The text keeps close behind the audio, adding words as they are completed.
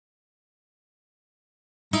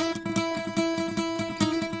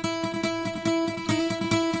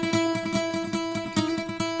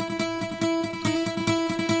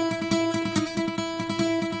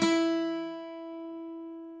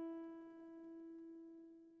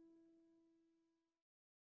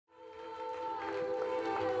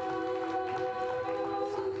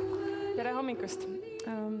hommikust.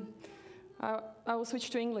 I will switch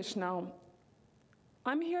to English now.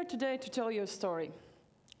 I'm here today to tell you a story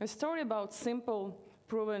about simple,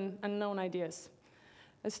 proven, and known ideas.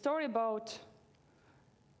 A story about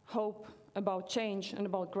hope, about change, and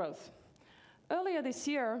about growth. Earlier this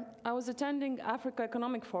year, I was attending Africa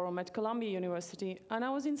Economic Forum at Columbia University, and I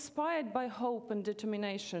was inspired by hope and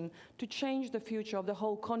determination to change the future of the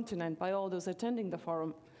whole continent by all those attending the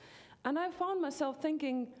forum. And I found myself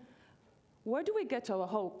thinking, where do we get our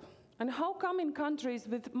hope? And how come in countries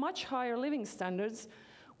with much higher living standards,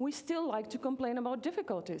 we still like to complain about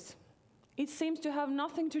difficulties? It seems to have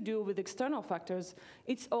nothing to do with external factors.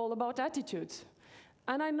 It's all about attitudes.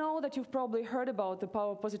 And I know that you've probably heard about the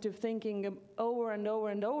power of positive thinking over and over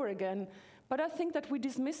and over again, but I think that we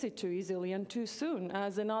dismiss it too easily and too soon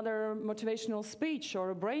as another motivational speech or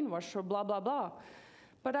a brainwash or blah, blah, blah.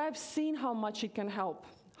 But I've seen how much it can help,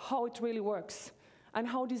 how it really works, and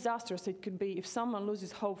how disastrous it could be if someone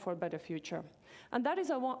loses hope for a better future. And that is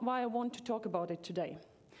why I want to talk about it today.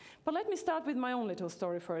 But let me start with my own little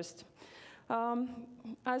story first.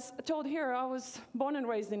 As told here, I was born and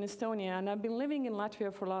raised in Estonia, and I've been living in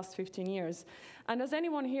Latvia for the last 15 years. And as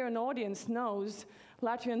anyone here in the audience knows,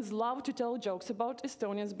 Latvians love to tell jokes about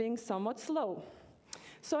Estonians being somewhat slow.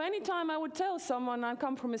 So anytime I would tell someone I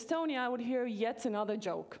come from Estonia, I would hear yet another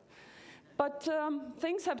joke. But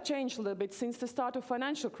things have changed a little bit since the start of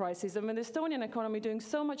financial crisis, and with the Estonian economy doing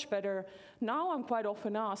so much better, now I'm quite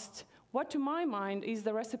often asked, what to my mind is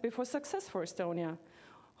the recipe for success for Estonia?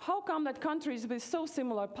 How come that countries with so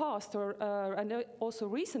similar past and also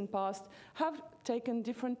recent past have taken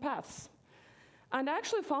different paths? And I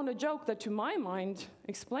actually found a joke that, to my mind,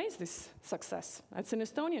 explains this success. It's an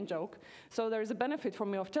Estonian joke, so there is a benefit for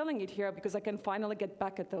me of telling it here because I can finally get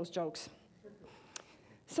back at those jokes.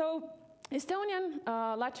 So Estonian,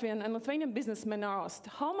 Latvian, and Lithuanian businessmen are asked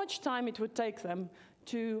how much time it would take them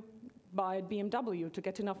to buy a BMW, to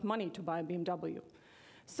get enough money to buy a BMW.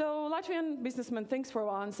 So Latvian businessman thinks for a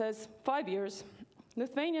while and says 5 years.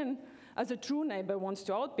 Lithuanian, as a true neighbor, wants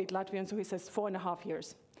to outbid Latvian, so he says 4.5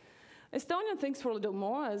 years. Estonian thinks for a little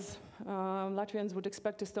more, as Latvians would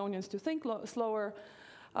expect Estonians to think slower,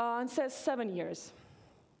 and says 7 years.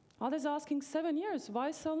 Others asking 7 years,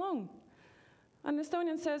 why so long? And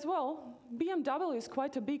Estonian says, well, BMW is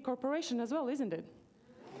quite a big corporation as well, isn't it?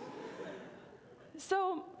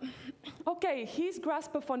 So, okay, his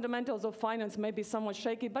grasp of fundamentals of finance may be somewhat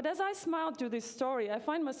shaky, but as I smiled to this story, I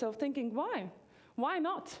find myself thinking, why? Why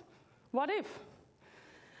not? What if?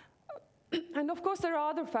 And of course, there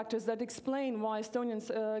are other factors that explain why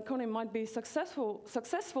Estonia's economy might be successful,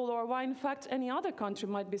 or why, in fact, any other country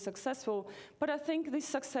might be successful. But I think this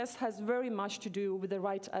success has very much to do with the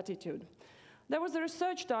right attitude. There was a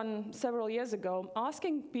research done several years ago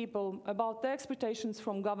asking people about their expectations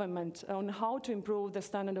from government on how to improve the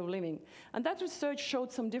standard of living. And that research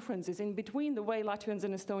showed some differences in between the way Latvians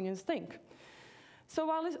and Estonians think. So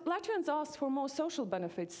while Latvians asked for more social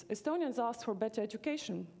benefits, Estonians asked for better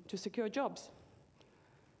education to secure jobs.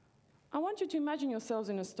 I want you to imagine yourselves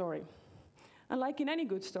in a story. And like in any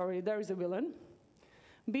good story, there is a villain.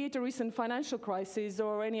 Be it a recent financial crisis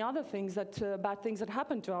or any other things bad things that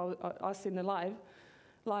happen to us in the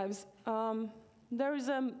lives, there is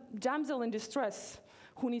a damsel in distress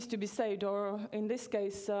who needs to be saved, or in this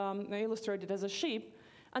case, illustrated as a sheep,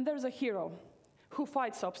 and there's a hero who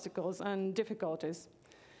fights obstacles and difficulties.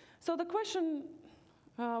 So the question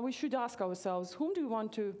we should ask ourselves, whom do we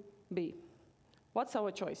want to be? What's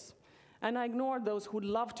our choice? And I ignored those who'd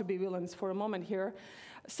love to be villains for a moment here.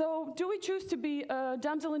 So do we choose to be a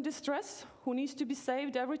damsel in distress who needs to be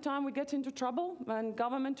saved every time we get into trouble and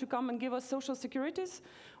government to come and give us social securities?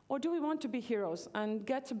 Or do we want to be heroes and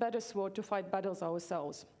get a better sword to fight battles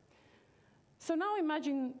ourselves? So now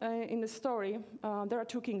imagine in the story, there are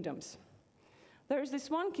two kingdoms. There is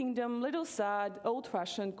this one kingdom, little sad,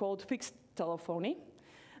 old-fashioned, called fixed telephony.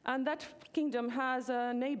 And that kingdom has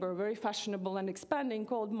a neighbor, very fashionable and expanding,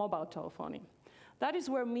 called mobile telephony. That is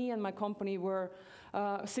where me and my company were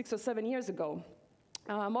 6 or 7 years ago.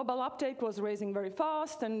 Mobile uptake was rising very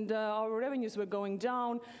fast, and our revenues were going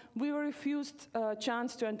down. We were refused a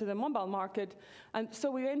chance to enter the mobile market, and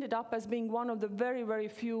so we ended up as being one of the very, very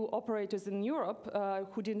few operators in Europe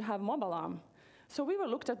who didn't have mobile arm. So we were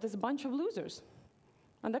looked at as a bunch of losers.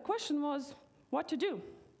 And the question was, what to do?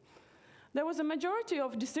 There was a majority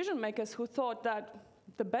of decision makers who thought that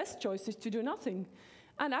the best choice is to do nothing.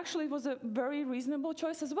 And actually, it was a very reasonable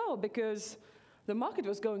choice as well, because the market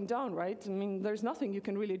was going down, right? I mean, there's nothing you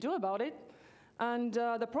can really do about it. And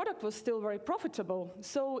the product was still very profitable.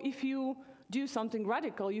 So if you do something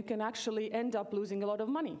radical, you can actually end up losing a lot of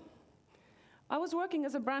money. I was working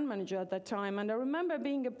as a brand manager at that time, and I remember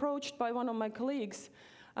being approached by one of my colleagues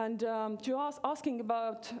and asking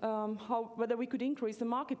about whether we could increase the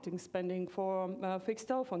marketing spending for fixed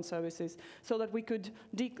telephone services so that we could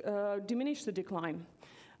diminish the decline.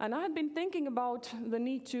 And I had been thinking about the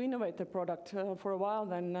need to innovate the product for a while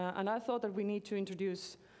then, and I thought that we need to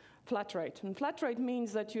introduce flat rate. And flat rate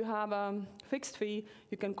means that you have a fixed fee,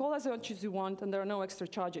 you can call as much as you want, and there are no extra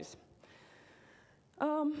charges.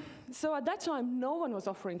 So at that time, no one was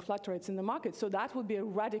offering flat rates in the market, so that would be a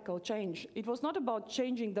radical change. It was not about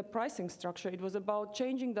changing the pricing structure, it was about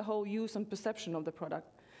changing the whole use and perception of the product.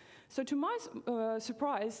 So to my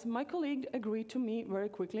surprise, my colleague agreed to me very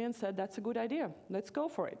quickly and said, that's a good idea, let's go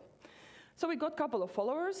for it. So we got a couple of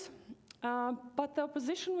followers, but the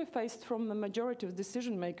opposition we faced from the majority of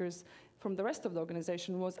decision makers from the rest of the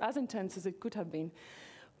organization was as intense as it could have been.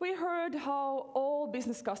 We heard how all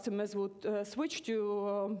business customers would switch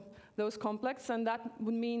to those complex, and that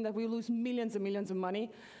would mean that we lose millions and millions of money.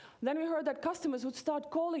 Then we heard that customers would start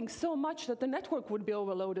calling so much that the network would be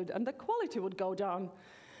overloaded and the quality would go down.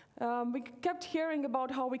 We kept hearing about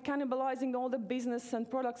how we're cannibalizing all the business and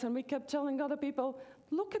products, and we kept telling other people,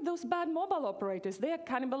 look at those bad mobile operators, they are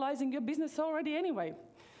cannibalizing your business already anyway.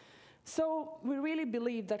 So we really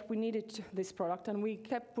believed that we needed this product, and we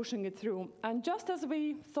kept pushing it through. And just as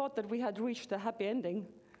we thought that we had reached a happy ending,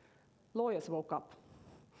 lawyers woke up.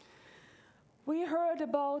 We heard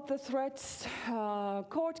about the threats,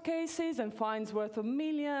 court cases, and fines worth of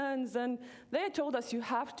millions, and they told us you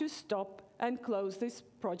have to stop and close this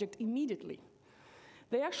project immediately.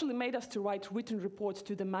 They actually made us to write written reports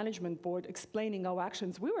to the management board explaining our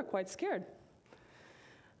actions. We were quite scared.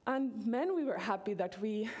 And then we were happy that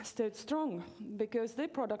we stayed strong, because the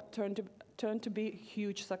product turned to be a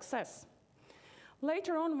huge success.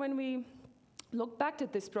 Later on, when we looked back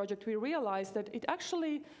at this project, we realized that it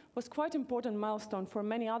actually was quite an important milestone for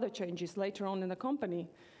many other changes later on in the company.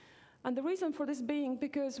 And the reason for this being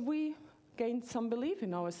because we gained some belief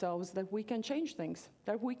in ourselves that we can change things,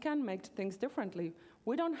 that we can make things differently.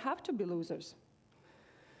 We don't have to be losers.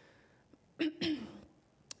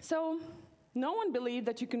 So, no one believed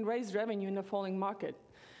that you can raise revenue in a falling market.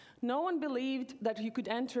 No one believed that you could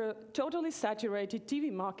enter a totally saturated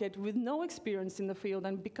TV market with no experience in the field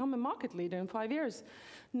and become a market leader in 5 years.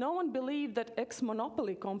 No one believed that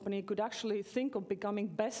ex-monopoly company could actually think of becoming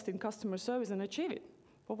best in customer service and achieve it.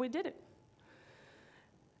 But we did it.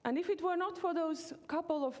 And if it were not for those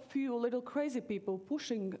few little crazy people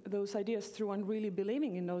pushing those ideas through and really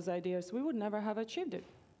believing in those ideas, we would never have achieved it.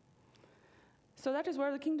 So that is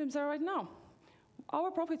where the kingdoms are right now. Our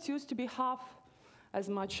profits used to be half as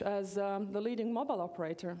much as the leading mobile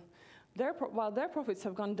operator. While their profits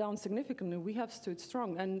have gone down significantly, we have stood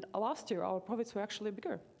strong. And last year, our profits were actually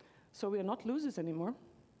bigger. So we are not losers anymore.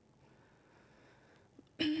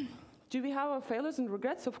 Do we have our failures and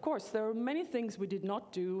regrets? Of course. There are many things we did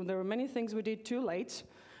not do. There are many things we did too late.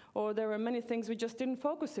 Or there are many things we just didn't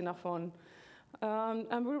focus enough on.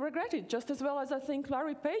 And we regret it, just as well as I think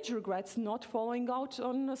Larry Page regrets not following out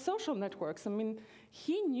on social networks. I mean,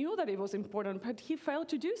 he knew that it was important, but he failed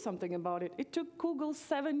to do something about it. It took Google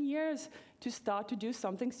 7 years to start to do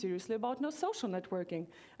something seriously about social networking.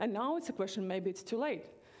 And now it's a question, maybe it's too late.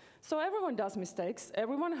 So everyone does mistakes,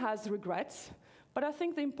 everyone has regrets, but I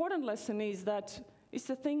think the important lesson is that it's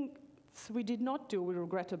the things we did not do we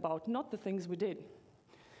regret about, not the things we did.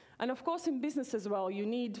 And of course, in business as well, you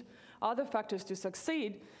need other factors to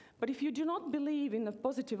succeed, but if you do not believe in a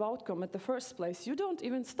positive outcome at the first place, you don't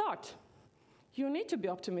even start. You need to be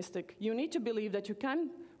optimistic. You need to believe that you can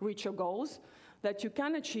reach your goals, that you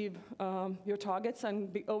can achieve your targets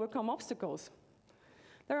and overcome obstacles.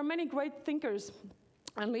 There are many great thinkers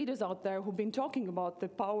and leaders out there who've been talking about the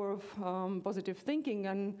power of positive thinking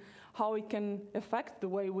and how it can affect the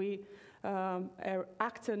way we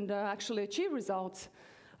act and actually achieve results.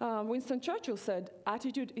 Winston Churchill said,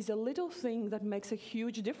 attitude is a little thing that makes a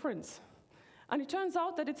huge difference. And it turns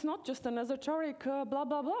out that it's not just an esoteric blah,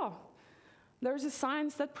 blah, blah. There's a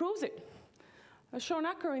science that proves it. Sean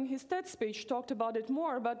Acker in his TED speech talked about it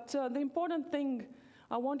more, but the important thing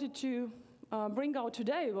I wanted to bring out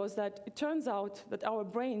today was that it turns out that our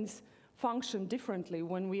brains function differently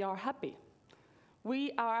when we are happy.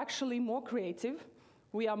 We are actually more creative,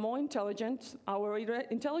 we are more intelligent, our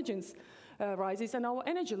intelligence rises and our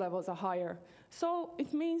energy levels are higher. So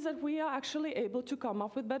it means that we are actually able to come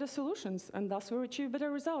up with better solutions and thus we achieve better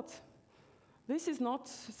results. This is not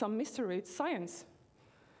some mystery, it's science.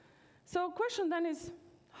 So the question then is,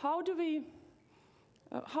 how do we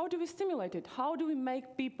stimulate it? How do we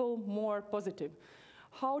make people more positive?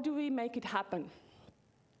 How do we make it happen?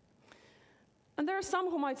 And there are some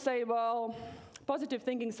who might say, well, positive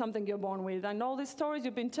thinking is something you're born with, and all these stories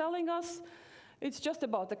you've been telling us, it's just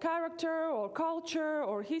about the character or culture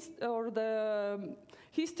or the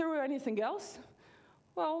history or anything else.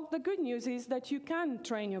 Well, the good news is that you can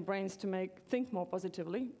train your brains to think more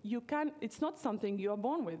positively. It's not something you are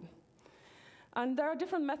born with. And there are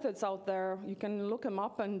different methods out there. You can look them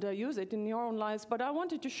up and use it in your own lives. But I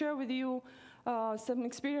wanted to share with you some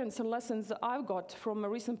experience and lessons I've got from a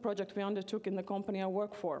recent project we undertook in the company I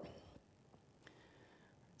work for.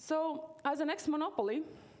 So, as an ex-monopoly,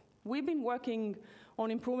 we've been working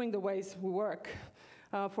on improving the ways we work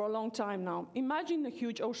for a long time now. Imagine a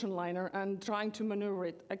huge ocean liner and trying to maneuver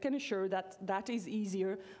it. I can assure that that is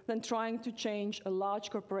easier than trying to change a large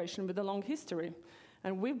corporation with a long history.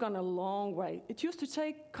 And we've gone a long way. It used to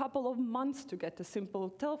take a couple of months to get a simple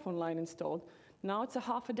telephone line installed. Now it's a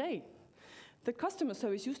half a day. The customer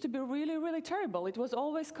service used to be really, really terrible. It was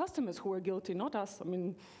always customers who were guilty, not us. I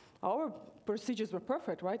mean, our procedures were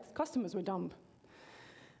perfect, right? Customers were dumb.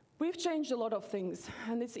 We've changed a lot of things,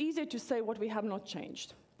 and it's easier to say what we have not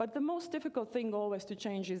changed. But the most difficult thing always to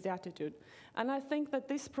change is the attitude. And I think that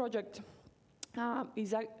this project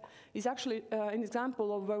is actually an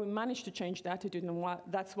example of where we managed to change the attitude, and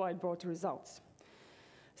that's why it brought results.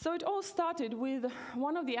 So it all started with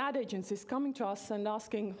one of the ad agencies coming to us and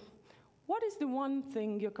asking, what is the one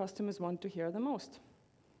thing your customers want to hear the most?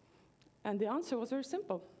 And the answer was very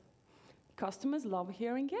simple. Customers love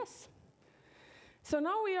hearing yes. So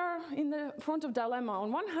now we are in the front of dilemma.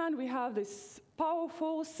 On one hand, we have this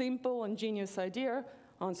powerful, simple, and genius idea,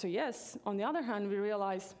 answer yes. On the other hand, we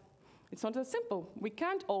realize it's not that simple. We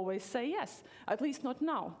can't always say yes, at least not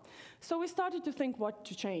now. So we started to think what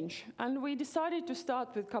to change. And we decided to start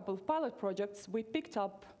with a couple of pilot projects. We picked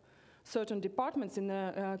up certain departments in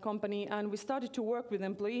the company, and we started to work with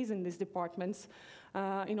employees in these departments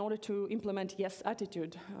in order to implement yes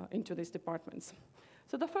attitude into these departments.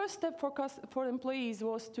 So the first step for employees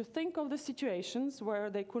was to think of the situations where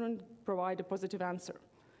they couldn't provide a positive answer.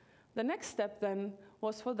 The next step then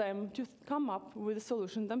was for them to come up with a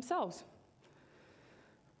solution themselves.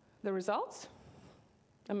 The results?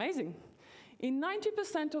 Amazing. In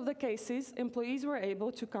 90% of the cases, employees were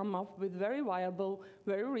able to come up with very viable,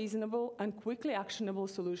 very reasonable, and quickly actionable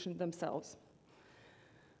solutions themselves.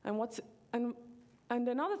 And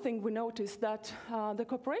another thing we noticed that the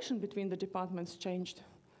cooperation between the departments changed.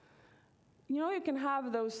 You know, you can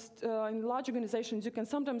have those, in large organizations, you can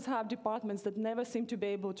sometimes have departments that never seem to be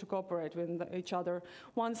able to cooperate with each other.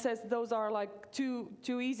 One says those are like too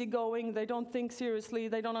easygoing, they don't think seriously,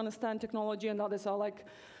 they don't understand technology, and others are like,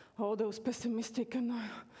 oh, those pessimistic, and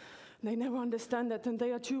they never understand it, and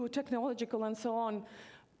they are too technological, and so on.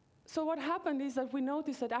 So what happened is that we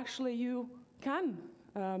noticed that actually you can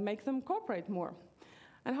make them cooperate more.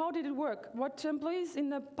 And how did it work? What employees in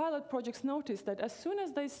the pilot projects noticed that as soon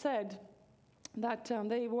as they said that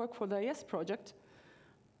they work for the Yes project,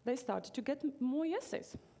 they started to get more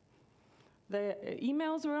yeses. The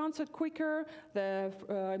emails were answered quicker,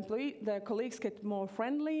 the colleagues get more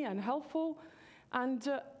friendly and helpful, and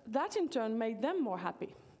that in turn made them more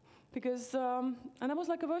happy. Because, and it was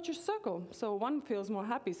like a virtuous circle. So one feels more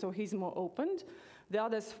happy, so he's more opened. The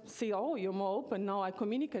others see, oh, you're more open, now I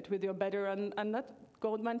communicate with you better, and that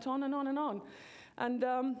went on and on and on.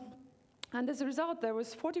 And as a result, there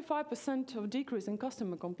was 45% of decrease in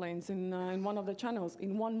customer complaints in one of the channels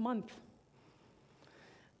in 1 month.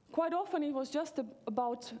 Quite often, it was just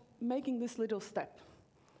about making this little step,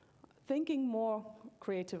 thinking more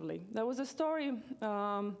creatively. There was a story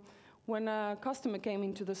when a customer came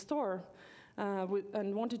into the store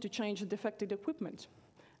and wanted to change the defective equipment.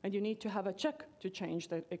 And you need to have a check to change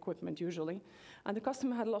the equipment, usually. And the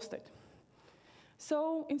customer had lost it.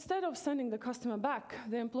 So instead of sending the customer back,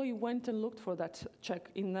 the employee went and looked for that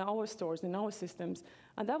check in our stores, in our systems,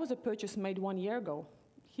 and that was a purchase made 1 year ago.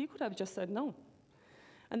 He could have just said no.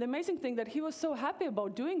 And the amazing thing that he was so happy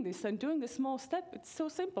about doing this and doing this small step, it's so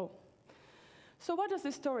simple. So what does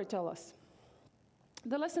this story tell us?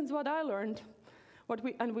 The lessons what I learned, what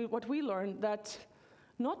we learned, that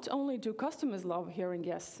not only do customers love hearing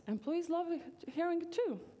yes, employees love hearing it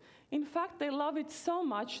too. In fact, they love it so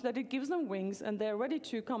much that it gives them wings, and they're ready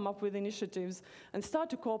to come up with initiatives and start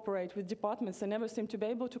to cooperate with departments they never seemed to be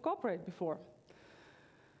able to cooperate before.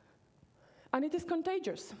 And it is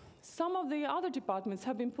contagious. Some of the other departments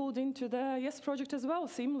have been pulled into the Yes project as well,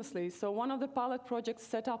 seamlessly. So one of the pilot projects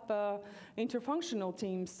set up interfunctional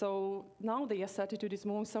teams, so now the Yes attitude is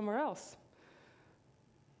moving somewhere else.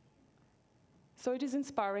 So it is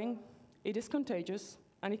inspiring, it is contagious,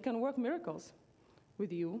 and it can work miracles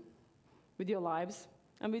with you, with your lives,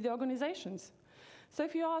 and with the organizations. So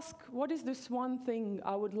if you ask, what is this one thing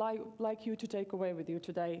I would like you to take away with you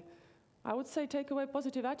today? I would say take away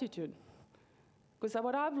positive attitude. Because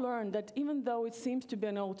what I've learned, that even though it seems to be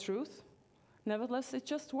an old truth, nevertheless, it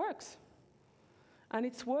just works. And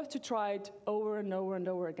it's worth to try it over and over and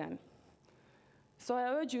over again. So I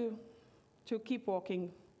urge you to keep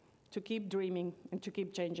walking, to keep dreaming, and to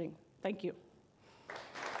keep changing. Thank you.